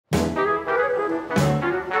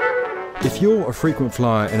If you're a frequent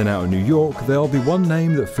flyer in and out of New York, there'll be one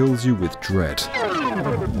name that fills you with dread.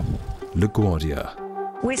 LaGuardia.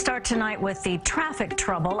 We start tonight with the traffic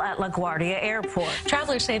trouble at LaGuardia Airport.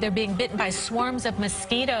 Travelers say they're being bitten by swarms of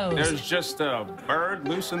mosquitoes. There's just a bird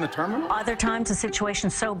loose in the terminal? Other times the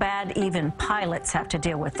situation's so bad, even pilots have to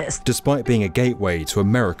deal with this. Despite being a gateway to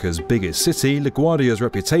America's biggest city, LaGuardia's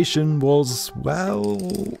reputation was, well...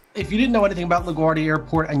 If you didn't know anything about LaGuardia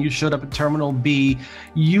Airport and you showed up at Terminal B,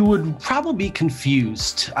 you would probably be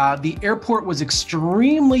confused. The airport was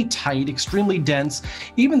extremely tight, extremely dense.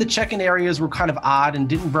 Even the check-in areas were kind of odd and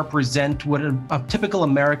didn't represent what a typical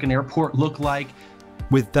American airport looked like.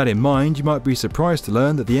 With that in mind, you might be surprised to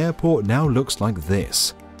learn that the airport now looks like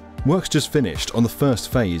this. Work's just finished on the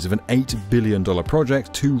first phase of an $8 billion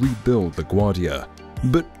project to rebuild LaGuardia.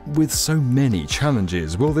 But with so many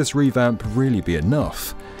challenges, will this revamp really be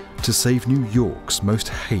enough to save New York's most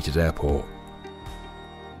hated airport?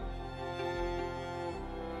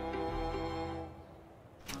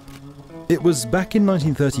 It was back in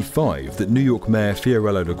 1935 that New York Mayor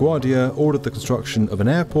Fiorello LaGuardia ordered the construction of an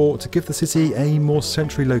airport to give the city a more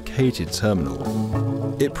centrally located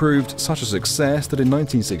terminal. It proved such a success that in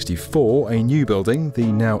 1964 a new building, the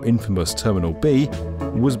now infamous Terminal B,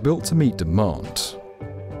 was built to meet demand.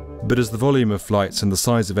 But as the volume of flights and the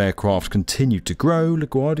size of aircraft continued to grow,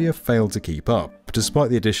 LaGuardia failed to keep up,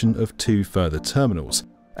 despite the addition of 2 further terminals,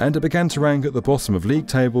 and it began to rank at the bottom of league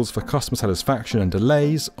tables for customer satisfaction and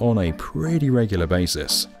delays on a pretty regular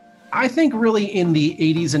basis. I think really in the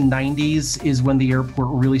 80s and 90s is when the airport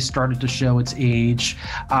really started to show its age.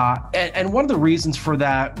 And one of the reasons for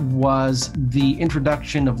that was the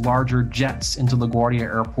introduction of larger jets into LaGuardia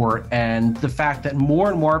Airport and the fact that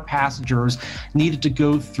more and more passengers needed to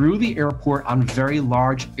go through the airport on very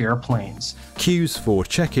large airplanes. Queues for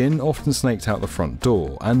check-in often snaked out the front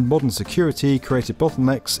door, and modern security created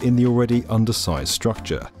bottlenecks in the already undersized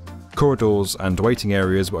structure. Corridors and waiting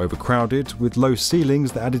areas were overcrowded, with low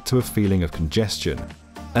ceilings that added to a feeling of congestion.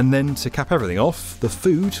 And then, to cap everything off, the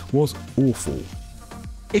food was awful.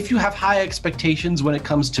 If you have high expectations when it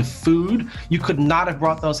comes to food, you could not have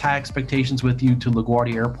brought those high expectations with you to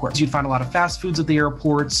LaGuardia Airport. You'd find a lot of fast foods at the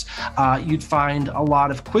airports. You'd find a lot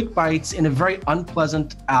of quick bites in a very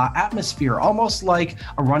unpleasant atmosphere, almost like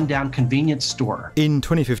a rundown convenience store. In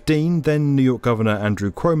 2015, then New York Governor Andrew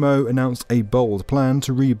Cuomo announced a bold plan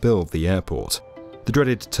to rebuild the airport. The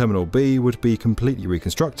dreaded Terminal B would be completely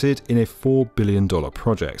reconstructed in a $4 billion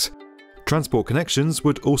project. Transport connections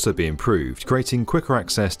would also be improved, creating quicker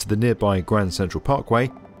access to the nearby Grand Central Parkway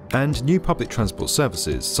and new public transport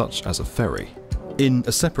services such as a ferry. In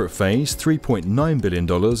a separate phase, $3.9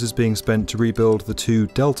 billion is being spent to rebuild the 2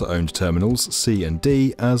 Delta-owned terminals, C and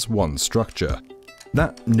D, as one structure.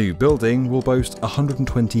 That new building will boast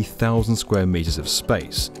 120,000 square meters of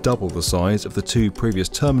space, double the size of the 2 previous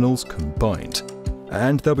terminals combined.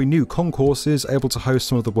 And there'll be new concourses able to host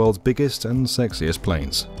some of the world's biggest and sexiest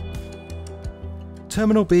planes.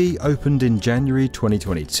 Terminal B opened in January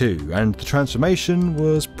 2022, and the transformation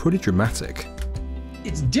was pretty dramatic.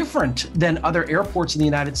 It's different than other airports in the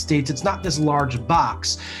United States. It's not this large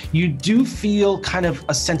box. You do feel kind of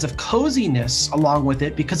a sense of coziness along with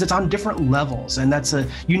it because it's on different levels, and that's a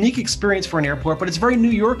unique experience for an airport, but it's very New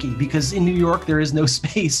York-y because in New York there is no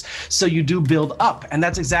space, so you do build up, and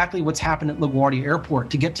that's exactly what's happened at LaGuardia Airport.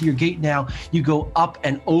 To get to your gate now, you go up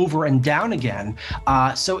and over and down again.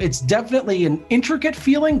 So it's definitely an intricate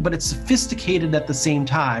feeling, but it's sophisticated at the same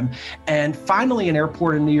time. And finally, an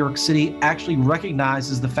airport in New York City actually recognizes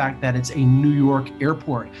the fact that it's a New York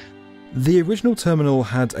airport. The original terminal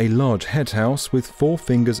had a large head house with 4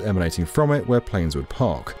 fingers emanating from it where planes would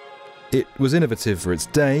park. It was innovative for its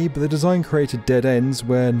day, but the design created dead ends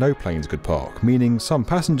where no planes could park, meaning some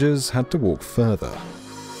passengers had to walk further.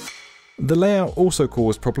 The layout also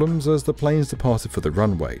caused problems as the planes departed for the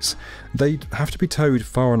runways. They'd have to be towed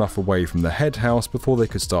far enough away from the head house before they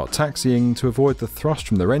could start taxiing to avoid the thrust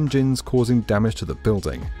from their engines causing damage to the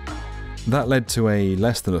building. That led to a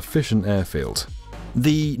less than efficient airfield.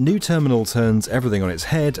 The new terminal turns everything on its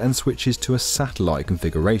head and switches to a satellite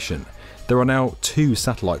configuration. There are now 2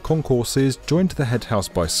 satellite concourses joined to the head house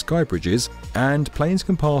by sky bridges, and planes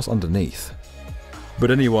can pass underneath.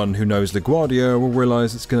 But anyone who knows LaGuardia will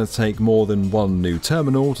realise it's going to take more than one new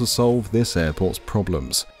terminal to solve this airport's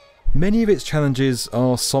problems. Many of its challenges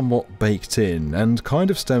are somewhat baked in and kind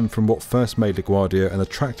of stem from what first made LaGuardia an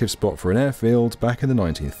attractive spot for an airfield back in the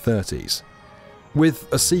 1930s. With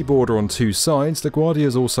a sea border on 2 sides, LaGuardia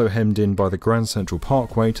is also hemmed in by the Grand Central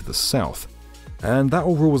Parkway to the south, and that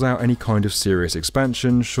all rules out any kind of serious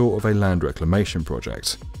expansion short of a land reclamation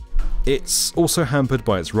project. It's also hampered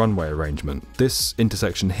by its runway arrangement. This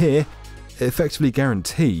intersection here effectively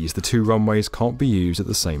guaretees the two runways can't be used at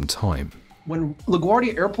the same time. When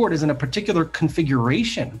LaGuardia Airport is in a particular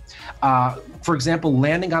configuration, for example,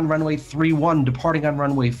 landing on runway 31, departing on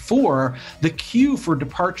runway 4, the queue for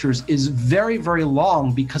departures is very, very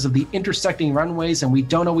long because of the intersecting runways, and we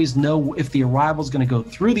don't always know if the arrival is going to go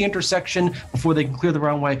through the intersection before they can clear the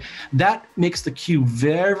runway. That makes the queue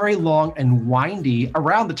very, very long and windy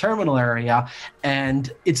around the terminal area,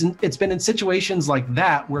 and it's been in situations like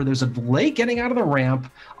that where there's a delay getting out of the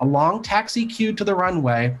ramp, a long taxi queue to the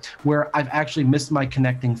runway, where I've actually missed my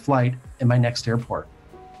connecting flight in my next airport.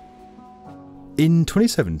 In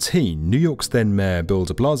 2017, New York's then Mayor Bill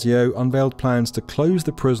de Blasio unveiled plans to close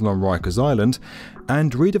the prison on Rikers Island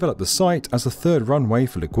and redevelop the site as a third runway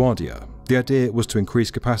for LaGuardia. The idea was to increase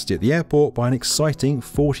capacity at the airport by an exciting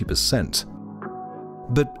 40%.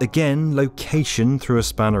 But again, location threw a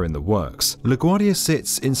spanner in the works. LaGuardia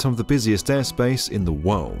sits in some of the busiest airspace in the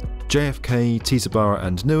world. JFK, Teterboro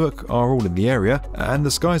and Newark are all in the area, and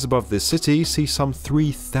the skies above this city see some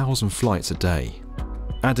 3,000 flights a day.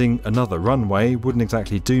 Adding another runway wouldn't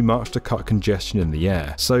exactly do much to cut congestion in the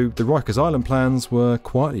air, so the Rikers Island plans were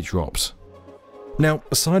quietly dropped. Now,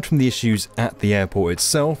 aside from the issues at the airport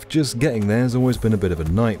itself, just getting there has always been a bit of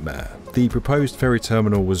a nightmare. The proposed ferry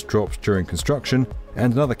terminal was dropped during construction,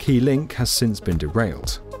 and another key link has since been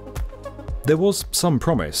derailed. There was some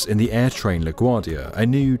promise in the AirTrain LaGuardia, a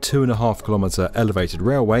new 2.5-kilometre elevated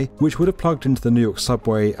railway which would have plugged into the New York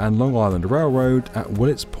Subway and Long Island Railroad at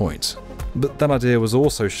Willets Point. But that idea was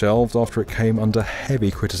also shelved after it came under heavy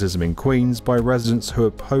criticism in Queens by residents who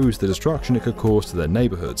opposed the destruction it could cause to their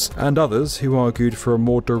neighbourhoods, and others who argued for a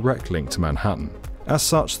more direct link to Manhattan. As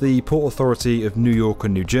such, the Port Authority of New York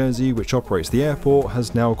and New Jersey, which operates the airport,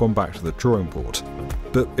 has now gone back to the drawing board.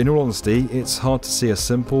 But in all honesty, it's hard to see a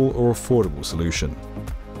simple or affordable solution.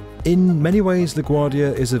 In many ways,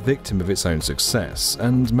 LaGuardia is a victim of its own success,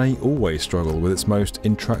 and may always struggle with its most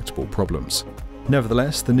intractable problems.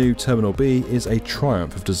 Nevertheless, the new Terminal B is a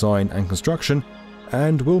triumph of design and construction,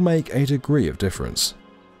 and will make a degree of difference.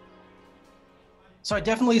 So I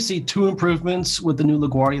definitely see two improvements with the new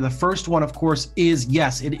LaGuardia. The first one, of course, is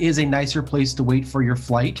yes, it is a nicer place to wait for your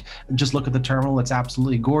flight. Just look at the terminal, it's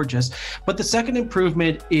absolutely gorgeous. But the second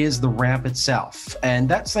improvement is the ramp itself. And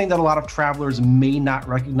that's something that a lot of travelers may not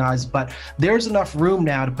recognize, but there's enough room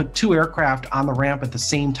now to put two aircraft on the ramp at the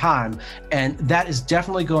same time. And that is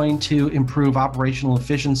definitely going to improve operational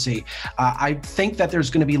efficiency. I think that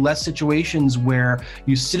there's going to be less situations where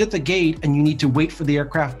you sit at the gate and you need to wait for the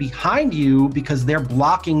aircraft behind you because they're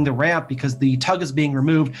blocking the ramp because the tug is being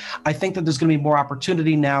removed. I think that there's going to be more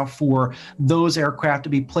opportunity now for those aircraft to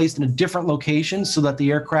be placed in a different location so that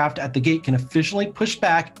the aircraft at the gate can efficiently push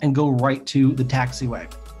back and go right to the taxiway.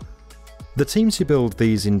 The teams who build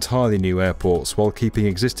these entirely new airports while keeping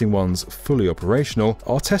existing ones fully operational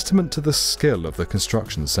are testament to the skill of the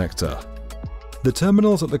construction sector. The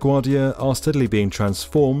terminals at LaGuardia are steadily being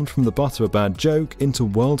transformed from the butt of a bad joke into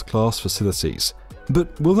world-class facilities.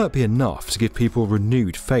 But will that be enough to give people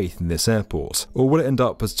renewed faith in this airport, or will it end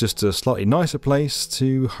up as just a slightly nicer place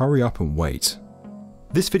to hurry up and wait?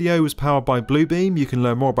 This video was powered by Bluebeam. You can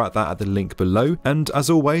learn more about that at the link below, and as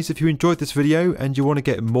always, if you enjoyed this video and you want to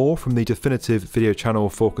get more from the definitive video channel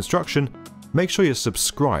for construction, make sure you're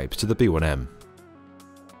subscribed to the B1M.